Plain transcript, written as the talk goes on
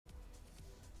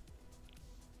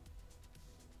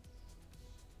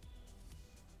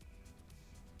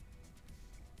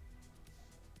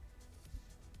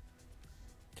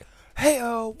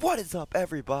Yo, what is up,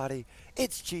 everybody?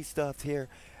 It's G Stuff here,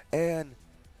 and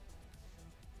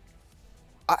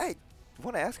I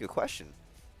want to ask a question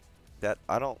that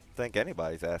I don't think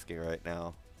anybody's asking right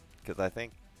now, because I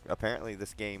think apparently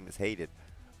this game is hated.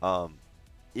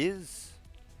 Is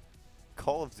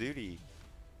Call of Duty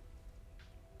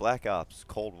Black Ops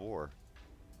Cold War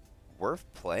worth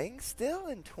playing still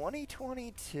in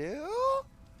 2022?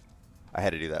 I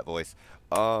had to do that voice.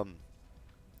 I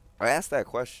asked that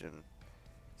question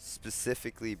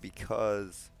specifically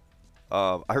because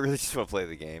I really just want to play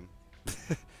the game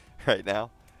right now,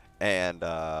 and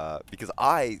because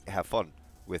I have fun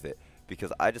with it,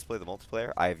 because I just play the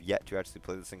multiplayer. I have yet to actually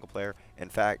play the single player. In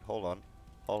fact, hold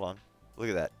on, look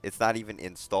at that, it's not even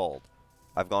installed.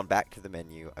 I've gone back to the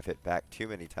menu, I've hit back too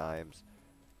many times.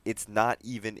 It's not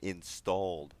even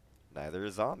installed. Neither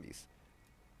is Zombies.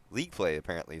 League Play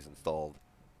apparently is installed.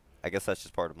 I guess that's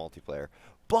just part of multiplayer.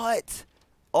 But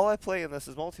all I play in this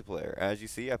is multiplayer. As you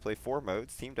see, I play 4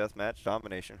 modes: Team Deathmatch,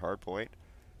 Domination, Hardpoint,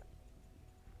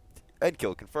 and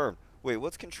Kill Confirmed. Wait,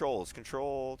 what's controls?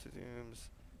 Control to teams.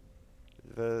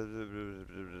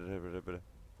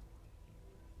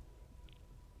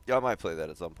 Yeah, I might play that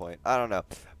at some point. I don't know.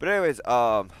 But anyways,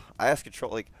 I asked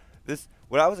control, like, this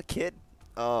when I was a kid,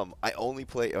 I only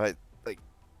played like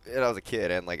when I was a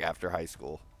kid and like after high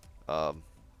school.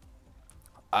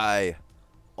 I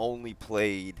only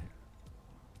played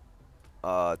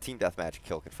Team Deathmatch,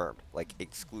 Kill Confirmed, like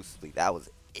exclusively. That was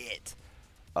it.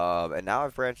 And now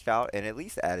I've branched out and at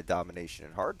least added Domination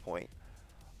and Hardpoint.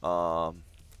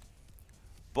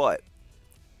 But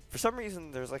for some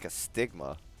reason, there's like a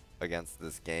stigma against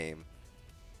this game.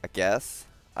 I guess,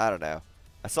 I don't know.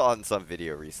 I saw in some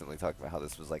video recently talking about how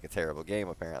this was like a terrible game.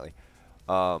 Apparently,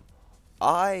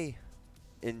 I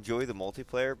enjoy the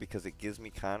multiplayer because it gives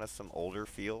me kind of some older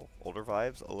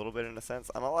vibes, a little bit in a sense,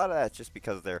 and a lot of that's just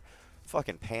because they're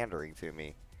fucking pandering to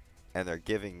me, and they're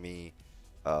giving me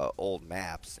old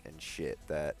maps and shit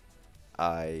that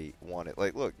I wanted.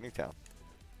 Like, look, Nuketown.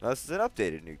 Now this is an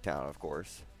updated Nuketown, of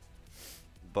course,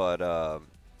 but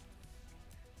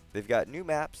they've got new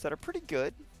maps that are pretty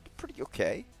good, pretty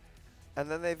okay,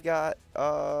 and then they've got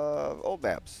old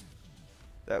maps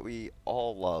that we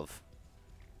all love.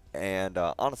 And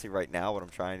honestly, right now, what I'm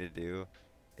trying to do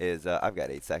is I've got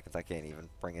 8 seconds. I can't even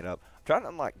bring it up. I'm trying to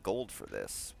unlock gold for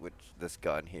this, this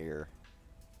gun here,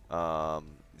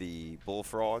 the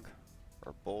Bullfrog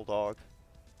or Bulldog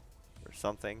or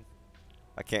something.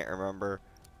 I can't remember.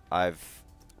 I've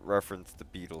referenced the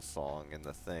Beatles song in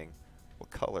the thing. What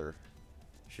color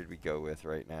should we go with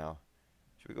right now?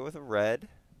 Should we go with a red?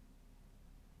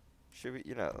 Should we,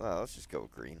 no, let's just go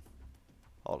with green.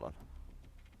 Hold on.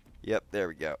 Yep, there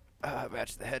we go.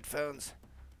 Match the headphones.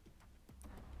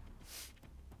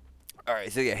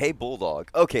 Alright, so yeah, Hey Bulldog.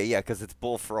 Okay, yeah, because it's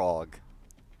Bullfrog.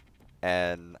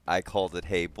 And I called it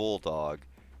Hey Bulldog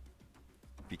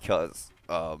because,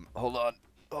 hold on.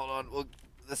 Well,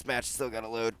 this match still gotta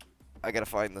load. I gotta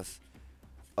find this.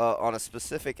 On a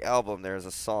specific album, there's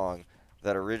a song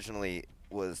that originally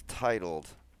was titled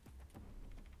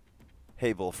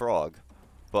Hey Bullfrog.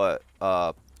 But,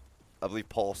 I believe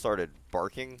Paul started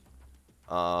barking.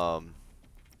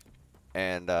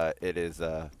 It is,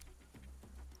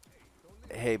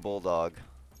 Hey Bulldog.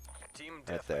 Team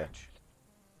Right there.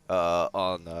 Deathmatch.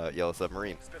 On Yellow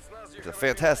Submarine. It's a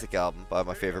fantastic album by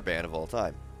my favorite band of all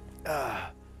time. Yeah.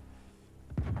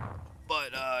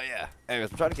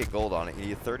 Anyways, I'm trying to get gold on it. You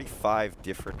need 35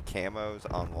 different camos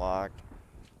unlocked.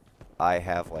 I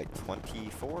have like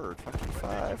 24 or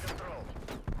 25.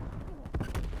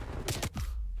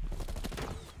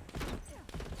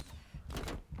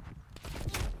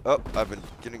 Oh, I've been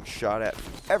getting shot at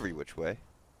from every which way.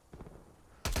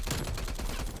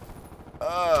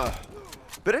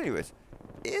 But anyways,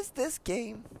 is this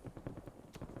game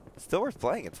still worth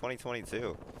playing in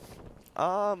 2022?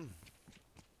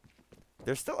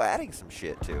 They're still adding some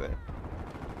shit to it.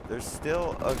 There's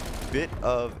still a bit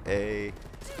of a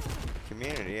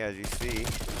community, as you see.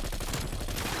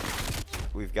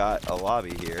 We've got a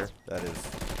lobby here that is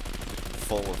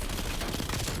full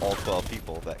of all 12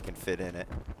 people that can fit in it.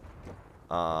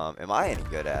 Am I any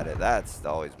good at it? That's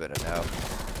always been a no.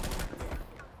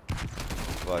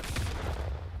 But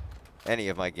any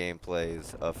of my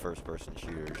gameplays of first-person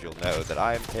shooters, you'll know that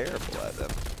I am terrible at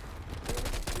them.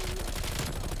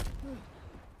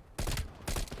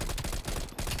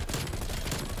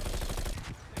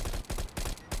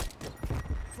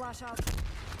 Flash out.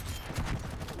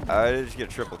 I did just get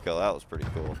a triple kill. That was pretty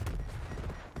cool.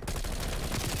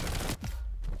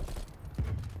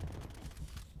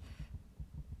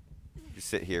 You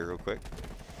sit here real quick.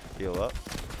 Heal up.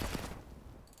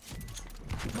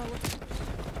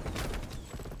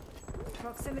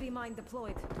 Proximity mine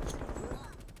deployed.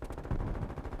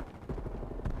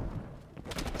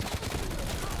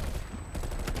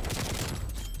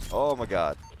 Oh my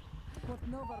god. Port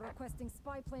Nova requesting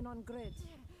spy plane on grid.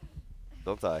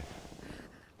 Don't die.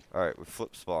 Alright, we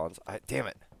flip spawns. Damn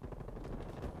it.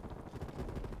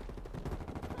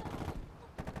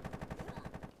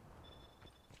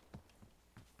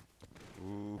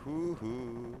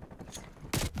 Ooh-hoo-hoo.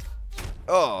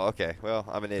 Oh, okay. Well,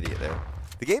 I'm an idiot there.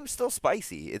 The game's still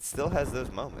spicy. It still has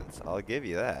those moments. I'll give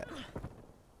you that.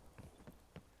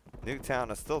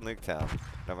 Nuketown is still Nuketown,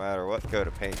 no matter what coat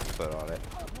of paint you put on it.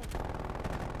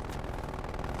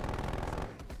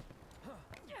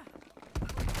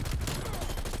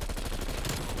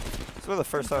 This was the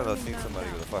first time I've seen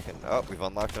somebody with a fucking... Oh, we've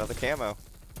unlocked another camo.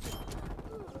 This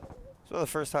is one of the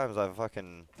first times I've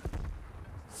fucking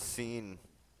seen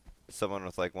someone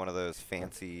with like one of those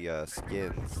fancy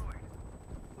skins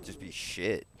just be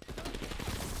shit.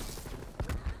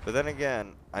 But then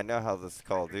again, I know how this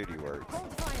Call of Duty works.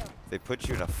 They put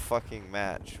you in a fucking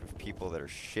match with people that are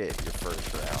shit your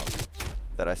first round,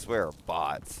 that I swear are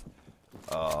bots.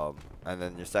 And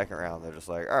then your second round, they're just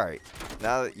like, alright,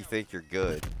 now that you think you're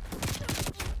good,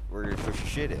 we're gonna push your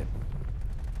shit in.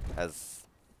 As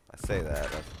I say that,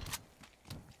 I've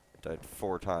died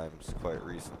 4 times quite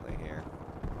recently here,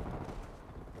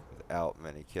 without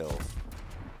many kills.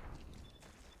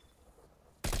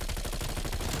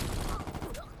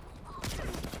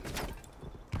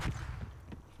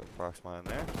 Prox mine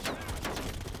there.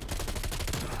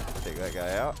 Take that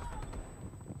guy out.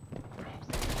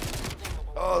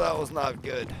 Oh, that was not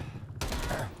good.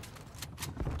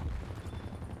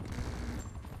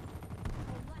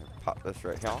 Pop this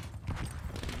right here.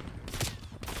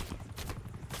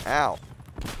 Ow.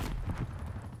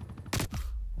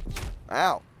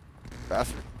 Ow.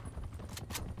 Bastard.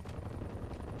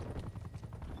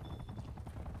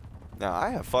 Now, I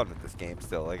have fun with this game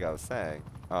still, like I was saying.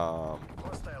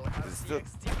 It still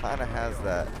kind of has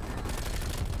that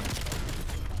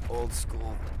old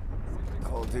school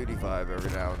Call of Duty vibe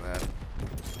every now and then.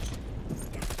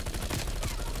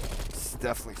 It's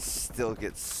definitely still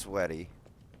gets sweaty.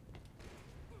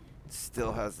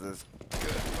 Still has this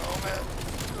good moment.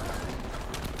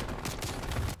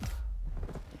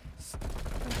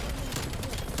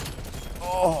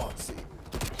 Oh, let's see.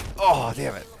 Oh,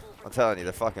 damn it. I'm telling you,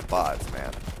 they're fucking bots,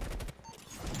 man.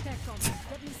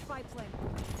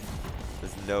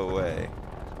 There's no way.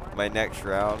 My next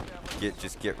round,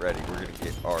 just get ready. We're gonna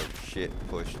get our shit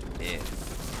pushed in.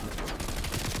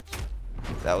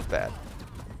 That was bad.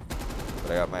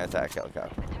 But I got my attack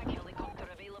helicopter.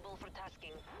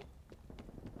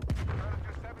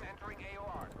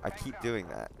 I keep doing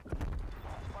that.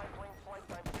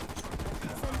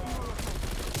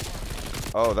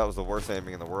 Oh, that was the worst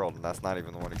aiming in the world, and that's not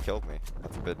even the one who killed me.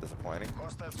 That's a bit disappointing.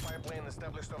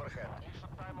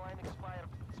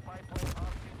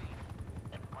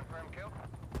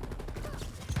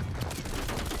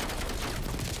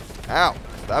 Ow!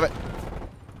 Stop it!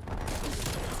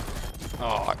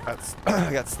 Oh,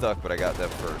 I got stuck, but I got them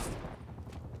first.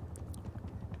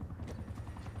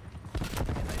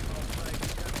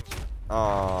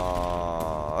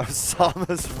 Oh,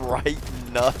 Osama's right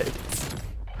nuts.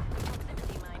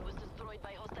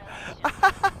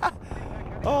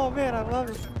 Oh man, I love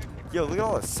it. Yo, look at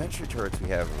all the sentry turrets we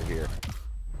have over here.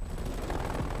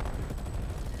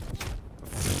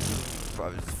 I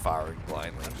was just firing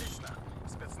blindly.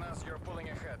 You're pulling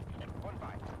ahead. One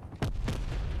by.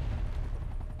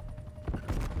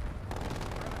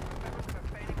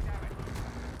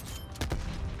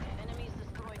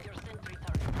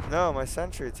 No, my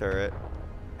sentry turret.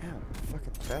 Damn,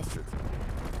 fucking bastards.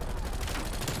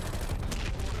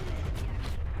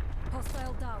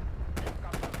 Hostile down.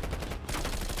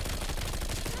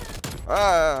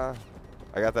 Ah!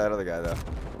 I got that other guy though.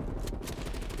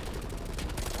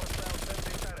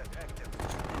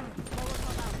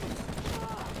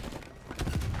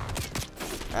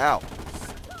 Ow!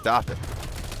 Stop it.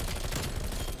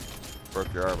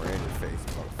 Broke your armor in your face,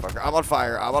 motherfucker. I'm on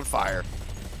fire. I'm on fire.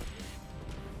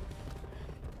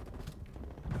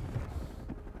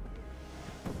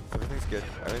 Everything's good.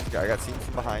 Everything's good. I got seen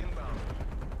from behind.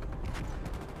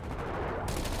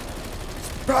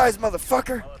 Surprise,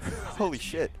 motherfucker! Holy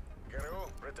shit.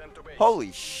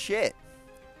 Holy shit.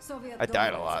 I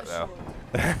died a lot, though.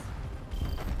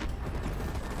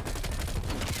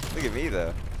 Look at me,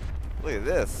 though. Look at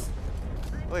this.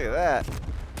 Look at that.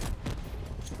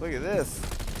 Look at this.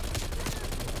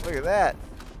 Look at that.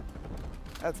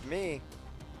 That's me.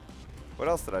 What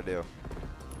else did I do?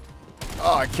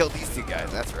 Oh, I killed these 2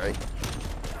 guys. That's right.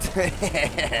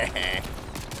 And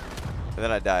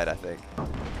then I died, I think.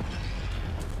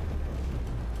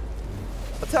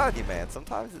 I'm telling you, man,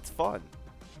 sometimes it's fun.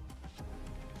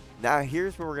 Now,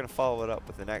 here's where we're going to follow it up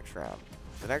with the next round.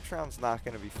 The next round's not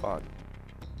going to be fun.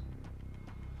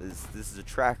 This is a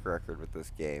track record with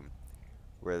this game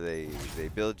where they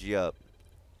build you up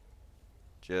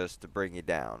just to bring you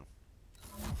down.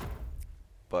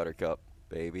 Buttercup,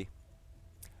 baby.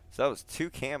 So that was 2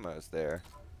 camos there.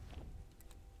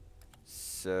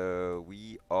 So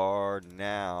we are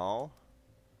now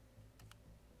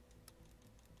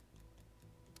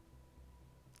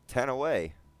 10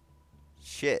 away.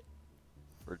 Shit.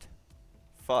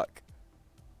 Fuck.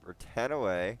 We're 10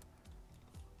 away.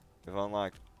 We've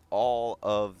unlocked all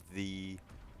of the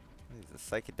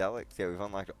psychedelics. Yeah, we've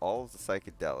unlocked all of the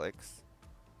psychedelics.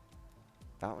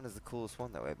 That one is the coolest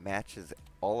one though. It matches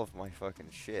all of my fucking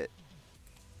shit.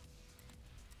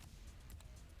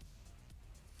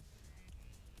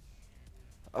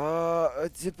 Why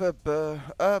does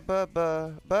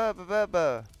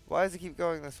it keep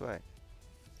going this way?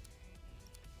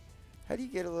 How do you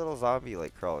get a little zombie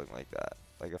like crawling like that?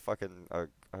 Like a fucking a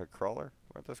crawler?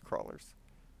 What are those crawlers?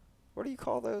 What do you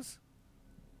call those?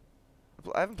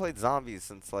 I haven't played zombies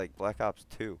since like Black Ops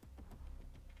 2.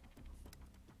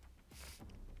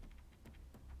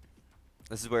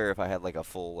 This is where if I had like a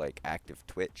full like active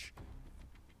Twitch,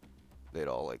 they'd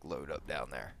all like load up down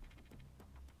there.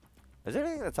 Is there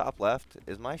anything in the top left?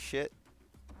 Is my shit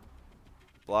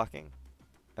blocking?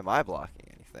 Am I blocking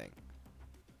anything?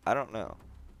 I don't know.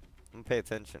 I'm gonna pay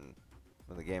attention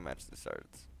when the game actually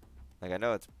starts. Like I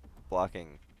know it's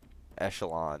blocking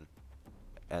echelon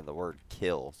and the word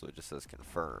kill, so it just says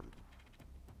confirmed.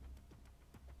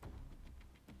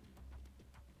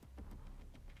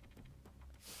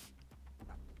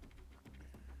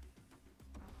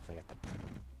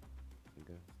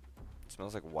 It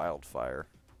smells like wildfire.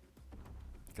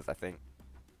 Because I think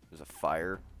there's a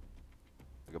fire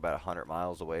like about 100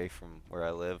 miles away from where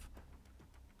I live.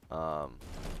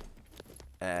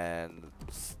 And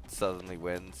southerly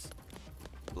winds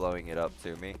blowing it up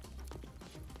to me.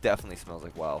 Definitely smells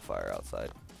like wildfire outside.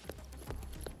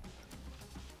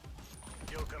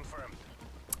 Kill confirmed.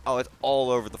 Oh, it's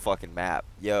all over the fucking map.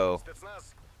 Yo.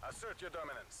 Spetsnaz, assert your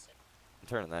dominance. I'm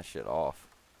turning that shit off.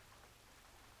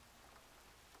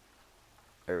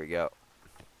 There we go.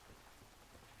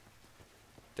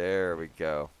 There we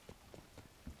go.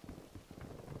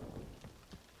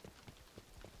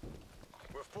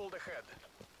 We've pulled ahead.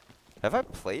 Have I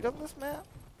played on this map?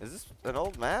 Is this an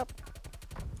old map?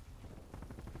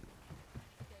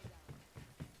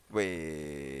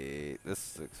 Wait,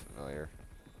 this looks familiar.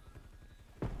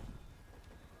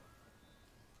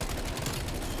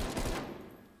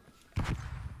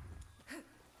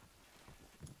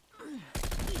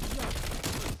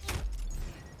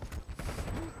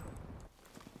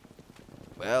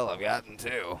 Well, I've gotten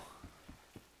 2.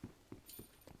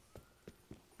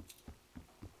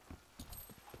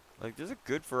 Like, there's a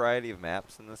good variety of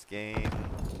maps in this game.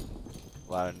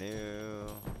 A lot of new,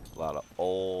 a lot of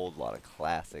old, a lot of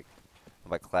classic.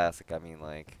 And by classic, I mean,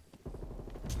 like,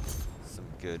 some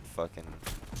good fucking...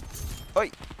 Oi!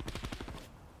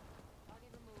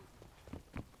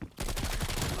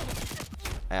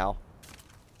 Ow.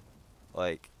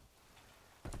 Like,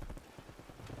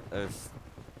 there's...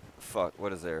 Fuck,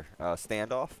 what is there?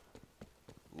 Standoff?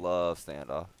 Love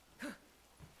Standoff.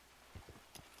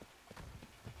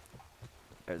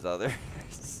 There's others.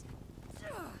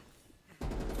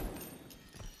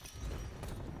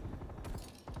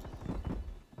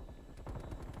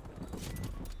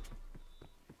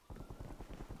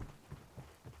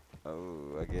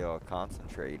 Oh, I get all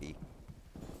concentrate-y.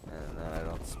 And then I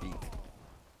don't speak.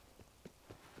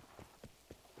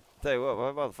 Tell you what,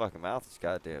 my motherfucking mouth is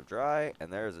goddamn dry,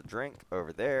 and there's a drink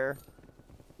over there,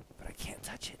 but I can't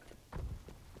touch it.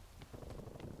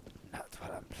 Not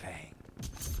while I'm playing.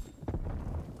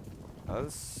 Oh,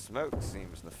 this smoke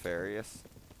seems nefarious.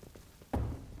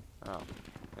 Oh,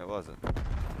 it wasn't.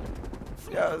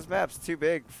 Yeah, this map's too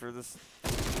big for this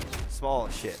small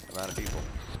shit amount of people.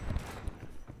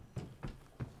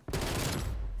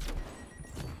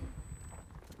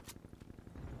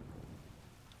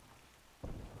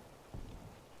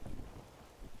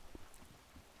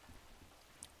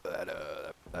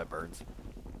 That burns.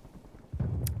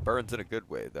 Burns in a good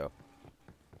way, though.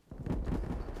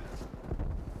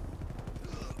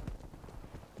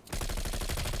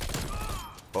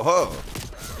 Oh!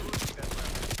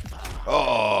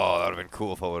 Oh, that would have been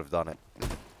cool if I would have done it.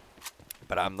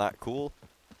 But I'm not cool,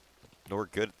 nor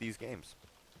good at these games.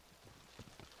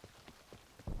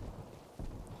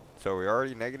 So are we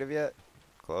already negative yet?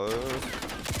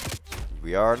 Close.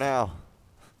 We are now.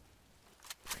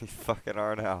 We fucking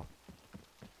are now.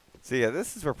 So yeah,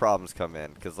 this is where problems come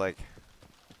in, cause like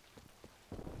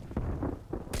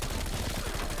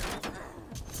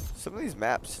some of these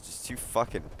maps are just too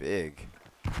fucking big.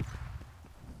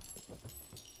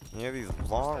 You have these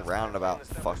long roundabout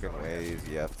fucking ways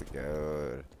you have to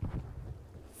go.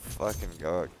 Fucking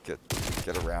go get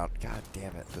around. God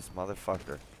damn it, this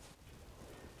motherfucker.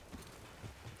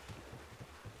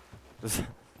 There's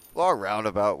long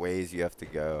roundabout ways you have to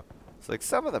go. It's like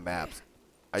some of the maps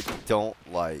I don't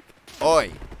like.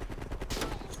 Oi!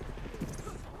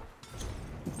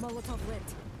 Molotov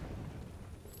lit.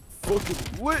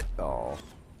 Fucking lit! Oh.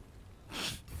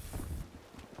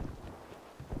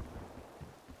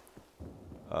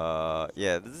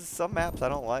 Yeah, this is some maps I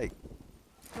don't like.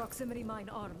 Proximity mine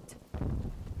armed.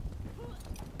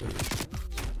 I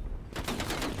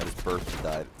just burped and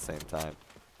died at the same time.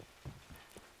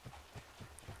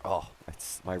 Oh,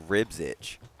 my ribs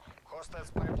itch. Hostile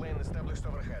spy plane established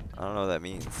overhead. I don't know what that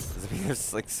means. Does it mean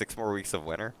there's like 6 more weeks of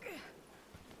winter?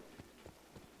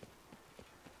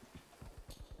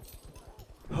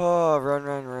 Oh, run,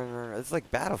 run, run, run. It's like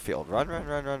Battlefield. Run, run,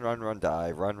 run, run, run, run,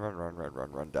 die. Run, run, run, run,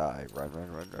 run, run, die. Run, run,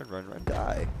 run, run, run, run,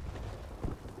 die.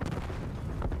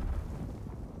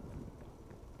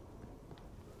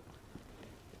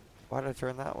 Why did I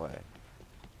turn that way?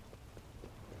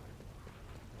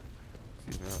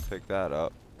 Excuse me, I'll pick that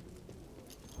up.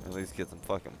 At least get some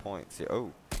fucking points. Yeah,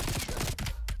 oh.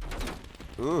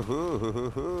 Ooh hoo hoo hoo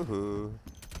hoo hoo.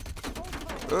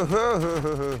 Ooh hoo hoo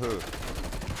hoo hoo hoo.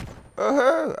 Ooh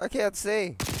hoo! I can't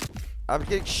see. I'm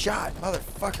getting shot,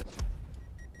 motherfucker.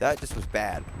 That just was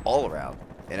bad all around,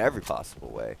 in every possible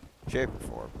way, shape, or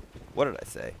form. What did I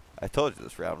say? I told you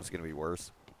this round was gonna be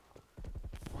worse.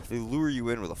 They lure you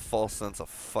in with a false sense of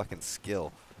fucking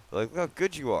skill. They're like, look how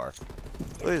good you are.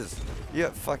 Look at this. You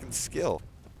got fucking skill.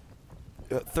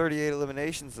 You got 38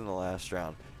 eliminations in the last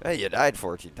round. Hey, you died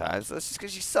 14 times. That's just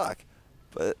because you suck.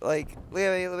 But, like, look how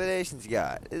many eliminations you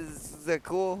got. Is that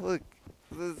cool? Look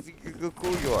how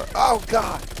cool you are. Oh,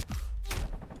 God!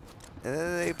 And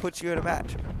then they put you in a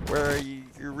match where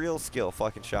your real skill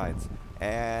fucking shines.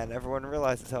 And everyone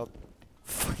realizes how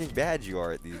fucking bad you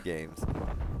are at these games.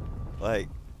 Like,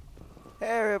 hey,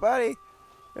 everybody.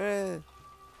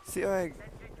 See my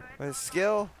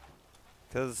skill?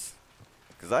 Cause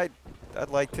I'd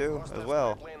like to as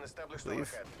well.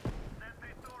 Please.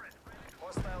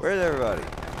 Where's everybody?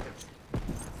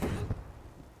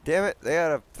 Damn it! They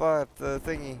got a the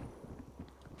thingy.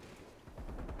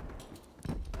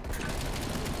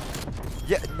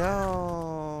 Yeah,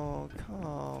 no,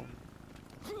 come.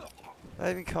 Not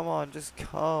even come on, just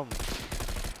come.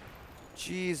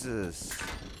 Jesus.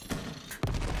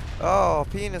 Oh,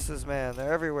 penises, man,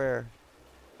 they're everywhere.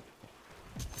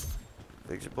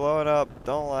 Things are blowing up.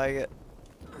 Don't like it.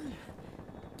 I'm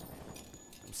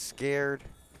scared.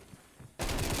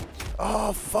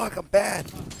 Oh, fuck, I'm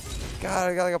bad.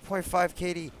 God, I got like a 0.5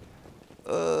 KD.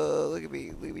 Look at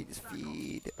me. Look at me just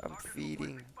feed. I'm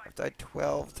feeding. I've died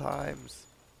 12 times.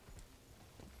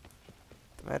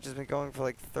 The match has been going for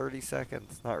like 30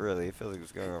 seconds. Not really. It feels like it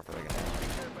was going on for like an hour.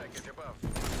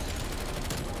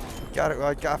 Got it.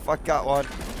 I got one.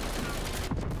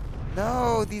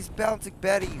 No, these bouncing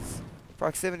betties.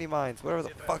 Proximity mines, whatever the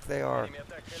fuck they are.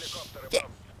 Shit.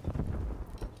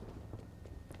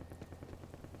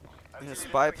 In a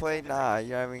spy plane? Nah,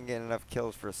 you're not even getting enough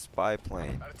kills for a spy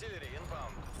plane. This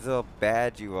is how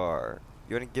bad you are.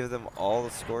 You want to give them all the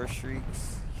score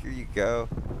streaks? Here you go.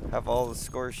 Have all the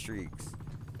score streaks.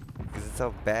 Because it's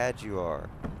how bad you are.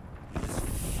 You're just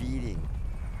feeding.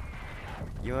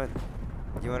 You want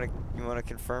to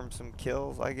confirm some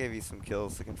kills? I gave you some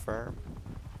kills to confirm.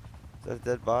 Is that a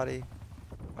dead body?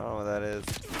 I don't know what that is.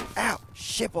 Ow!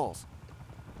 Shitballs!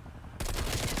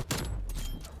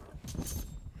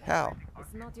 How?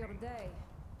 It's not your day.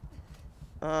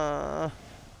 Enemy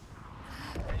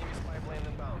spy plane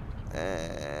inbound.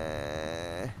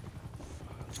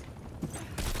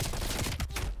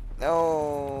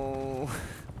 No.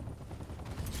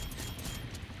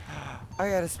 I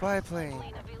got a spy plane.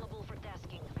 Plane available for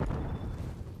tasking.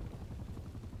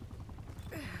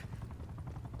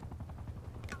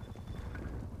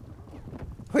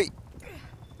 Wait.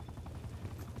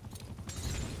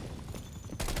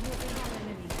 Moving on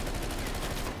enemy.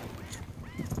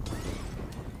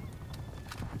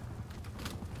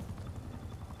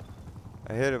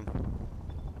 I hit him.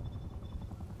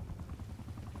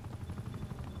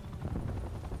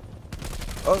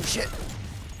 Oh shit!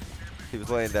 He was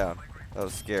laying down. That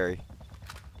was scary.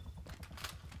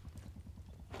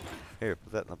 Here,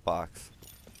 put that in the box.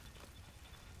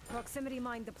 Proximity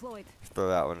mine deployed. Just throw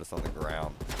that one just on the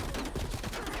ground.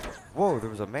 Whoa, there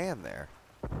was a man there.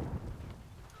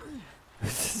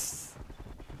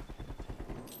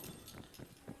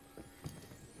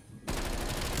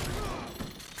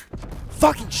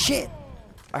 Fucking shit!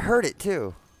 I heard it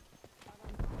too.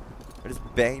 I just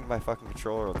banged my fucking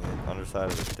controller on the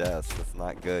underside of the desk. That's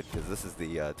not good because this is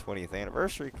the 20th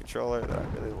anniversary controller that I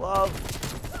really love.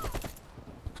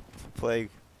 Play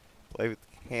with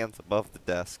hands above the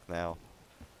desk now.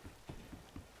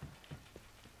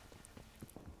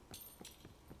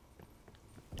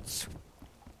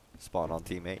 Spawn on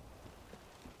teammate.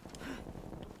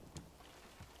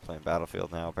 Playing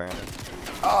Battlefield now apparently.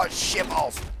 Oh shit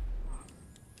balls!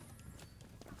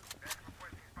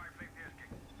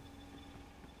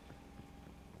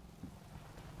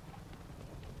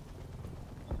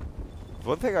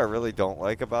 One thing I really don't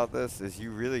like about this is you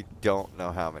really don't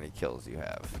know how many kills you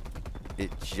have.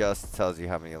 It just tells you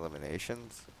how many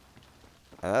eliminations.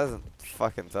 And that doesn't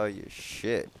fucking tell you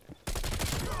shit.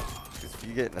 Because if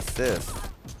you get an assist,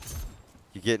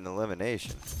 you get an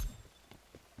elimination.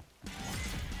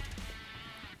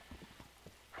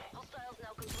 Hostiles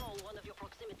now control one of your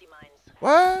proximity mines.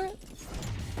 What?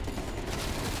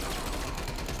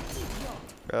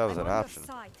 That was I'm an on your option.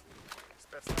 side.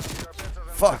 Spetsnaz, you are better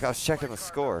than Fuck, this. I was checking the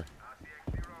score.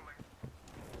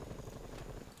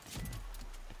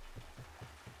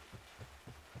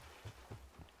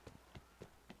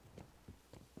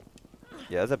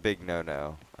 Yeah, that's a big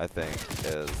no-no, I think,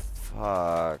 is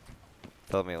fuck.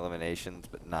 Tell me eliminations,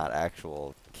 but not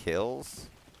actual kills.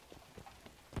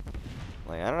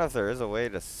 Like, I don't know if there is a way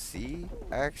to see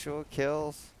actual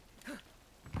kills.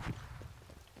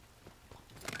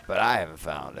 But I haven't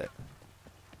found it.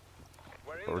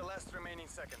 We're in Or the last remaining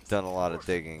seconds. Done a lot of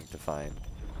digging to find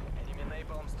Enemy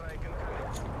napalm strike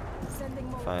incoming.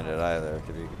 Sending Molotov. find it either,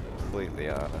 to be completely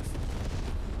honest.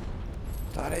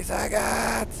 20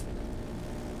 seconds!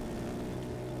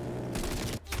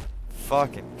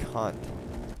 Fucking cunt.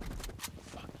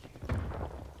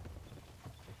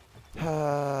 How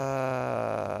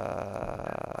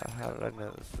did I know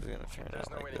this was gonna turn There's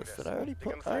out no like winning this? this. Did I already You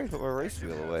put can I fix put my it. race Fix it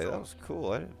wheel in away? the That zone. was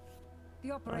cool. I didn't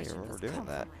The operation remember was doing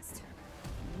that. compromised.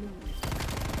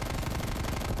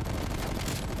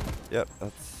 Yep,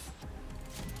 that's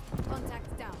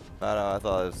Contact down. about how I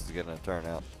thought this was gonna turn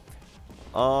out.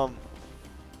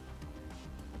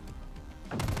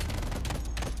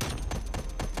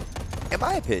 In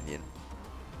my opinion,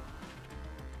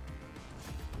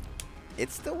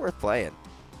 it's still worth playing.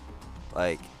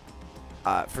 Like,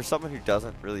 for someone who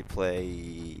doesn't really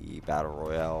play Battle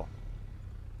Royale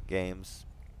games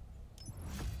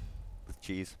with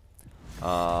cheese,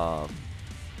 I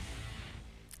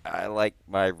like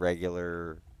my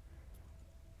regular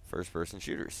first-person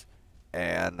shooters.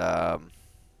 And,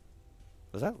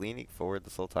 was I leaning forward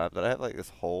this whole time? Did I have, like,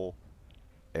 this whole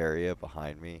area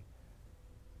behind me?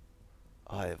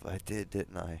 I did,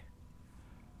 didn't I?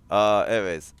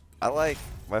 Anyways, I like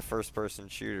my first-person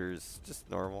shooters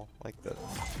just normal, like this.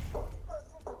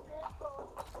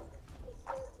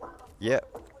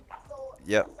 Yep.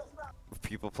 Yep.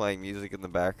 People playing music in the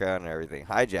background and everything.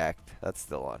 Hijacked. That's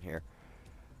still on here.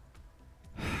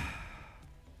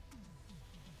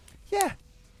 Yeah.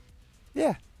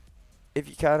 Yeah. If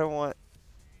you kind of want,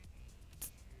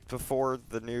 before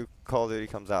the new Call of Duty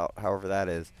comes out, however that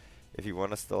is, if you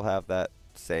want to still have that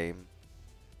same,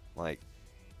 like,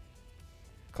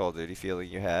 Call of Duty feeling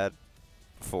you had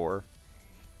before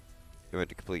you went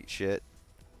to complete shit,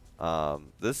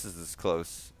 this is as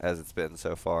close as it's been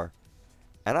so far.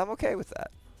 And I'm okay with that.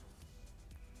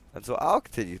 And so I'll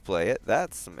continue to play it.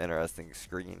 That's some interesting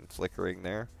screen flickering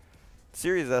there.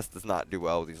 Series S does not do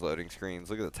well with these loading screens.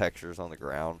 Look at the textures on the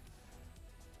ground.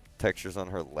 Textures on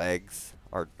her legs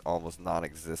are almost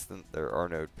non-existent. There are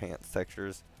no pants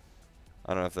textures.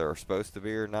 I don't know if they're supposed to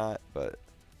be or not, but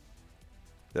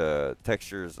the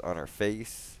textures on her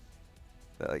face,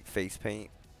 that like face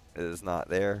paint, is not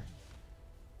there.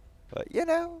 But you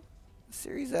know,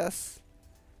 Series S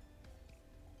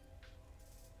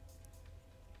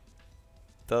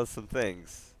does some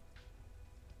things.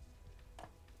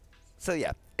 So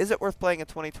yeah, is it worth playing in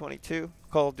 2022?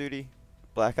 Call of Duty,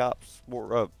 Black Ops,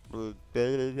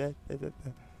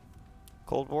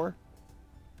 Cold War?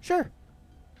 Sure.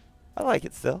 I like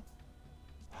it still.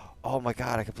 Oh my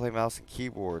god, I can play mouse and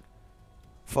keyboard.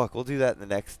 Fuck, we'll do that in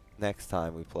the next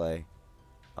time we play.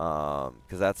 'Cause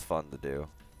that's fun to do.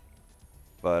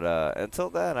 But until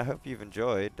then, I hope you've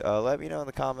enjoyed. Let me know in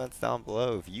the comments down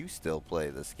below if you still play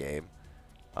this game.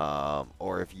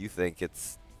 Or if you think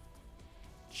it's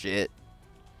shit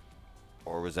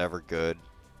or was ever good.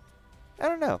 I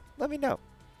don't know. Let me know.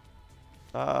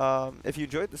 If you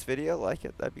enjoyed this video, like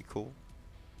it. That'd be cool.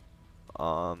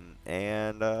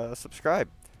 And subscribe.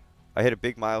 I hit a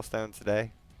big milestone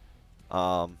today.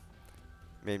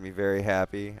 Made me very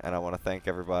happy, and I want to thank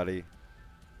everybody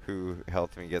who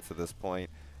helped me get to this point.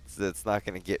 So it's not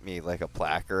going to get me like a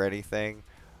plaque or anything,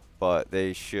 but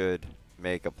they should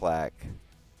make a plaque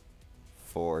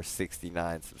for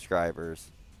 69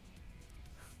 subscribers.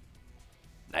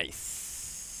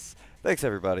 Nice. Thanks,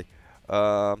 everybody.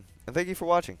 And thank you for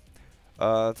watching.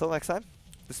 Until next time,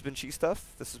 this has been Cheese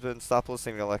Stuff. This has been Stop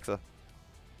Listening, Alexa.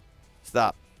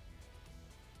 Stop.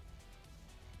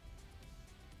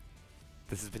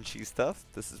 This has been Cheese Stuff.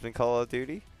 This has been Call of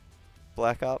Duty,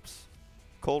 Black Ops,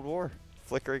 Cold War,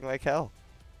 flickering like hell.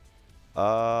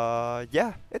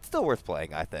 Yeah, it's still worth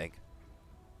playing, I think.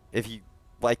 If you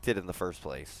liked it in the first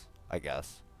place, I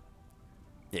guess.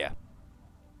 Yeah.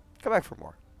 Come back for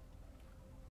more.